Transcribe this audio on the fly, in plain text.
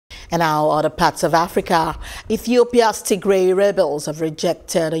And now other parts of Africa. Ethiopia's Tigray rebels have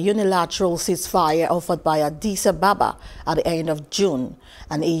rejected a unilateral ceasefire offered by Addis Ababa at the end of June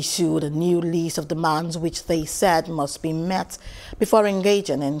and issued a new list of demands which they said must be met before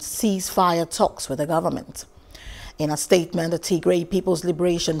engaging in ceasefire talks with the government. In a statement, the Tigray People's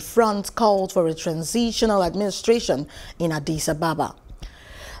Liberation Front called for a transitional administration in Addis Ababa.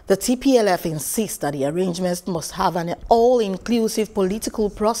 The TPLF insists that the arrangements must have an all-inclusive political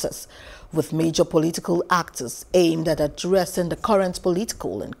process with major political actors aimed at addressing the current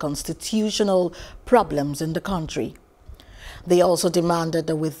political and constitutional problems in the country. They also demanded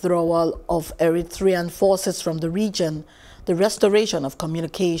the withdrawal of Eritrean forces from the region, the restoration of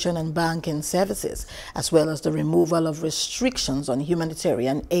communication and banking services, as well as the removal of restrictions on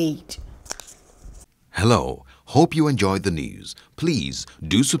humanitarian aid. Hello, hope you enjoyed the news. Please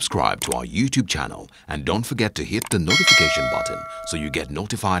do subscribe to our YouTube channel and don't forget to hit the notification button so you get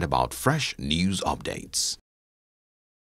notified about fresh news updates.